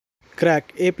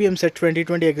Crack Eamcet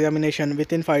 2020 examination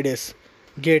within 5 days.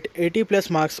 Get 80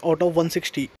 plus marks out of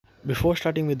 160. Before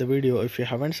starting with the video, if you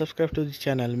haven't subscribed to the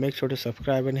channel, make sure to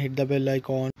subscribe and hit the bell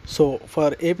icon. So for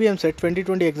Eamcet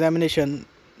 2020 examination,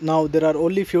 now there are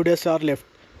only few days are left.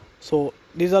 So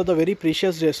these are the very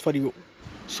precious days for you.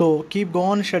 So keep go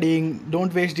on studying,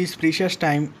 don't waste this precious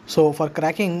time. So for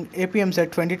cracking Eamcet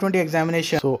 2020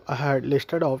 examination, so I had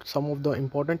listed out some of the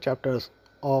important chapters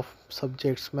of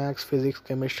subjects maths, physics,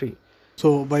 chemistry.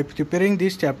 So by preparing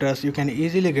these chapters, you can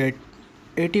easily get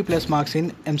 80 plus marks in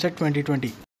EAMCET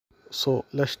 2020. So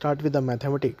let's start with the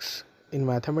mathematics. In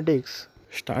mathematics,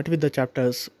 start with the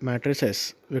chapters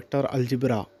matrices, vector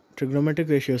algebra,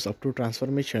 trigonometric ratios up to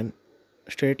transformation,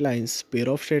 straight lines, pair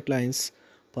of straight lines,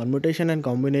 permutation and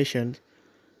combination,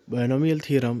 binomial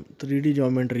theorem, 3D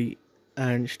geometry,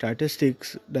 and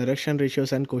statistics, direction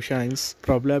ratios and cosines,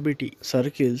 probability,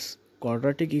 circles,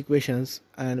 quadratic equations,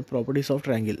 and properties of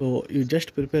triangle. So you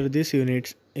just prepare these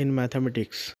units in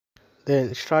mathematics.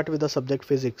 Then start with the subject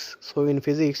physics. So in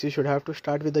physics, you should have to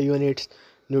start with the units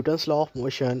Newton's law of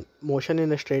motion, motion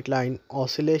in a straight line,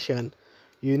 oscillation,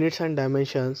 units and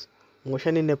dimensions,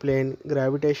 motion in a plane,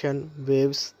 gravitation,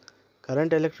 waves,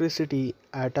 current, electricity,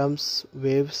 atoms,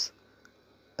 waves,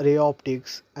 ray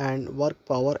optics, and work,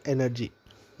 power, energy.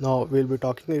 Now we'll be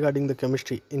talking regarding the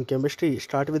chemistry. In chemistry,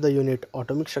 start with the unit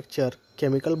atomic structure,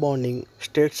 chemical bonding,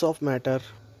 states of matter,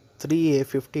 3A,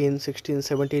 15, 16,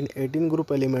 17, 18 group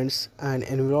elements, and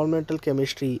environmental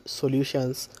chemistry,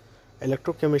 solutions,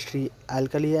 electrochemistry,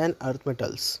 alkali and earth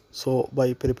metals. So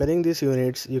by preparing these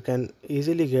units, you can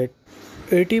easily get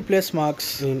 80 plus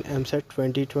marks in EAMCET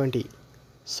 2020.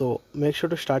 So make sure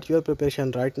to start your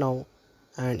preparation right now,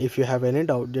 and if you have any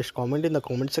doubt, just comment in the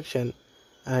comment section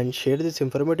and share this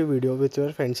informative video with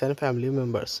your friends and family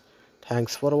members.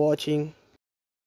 Thanks for watching.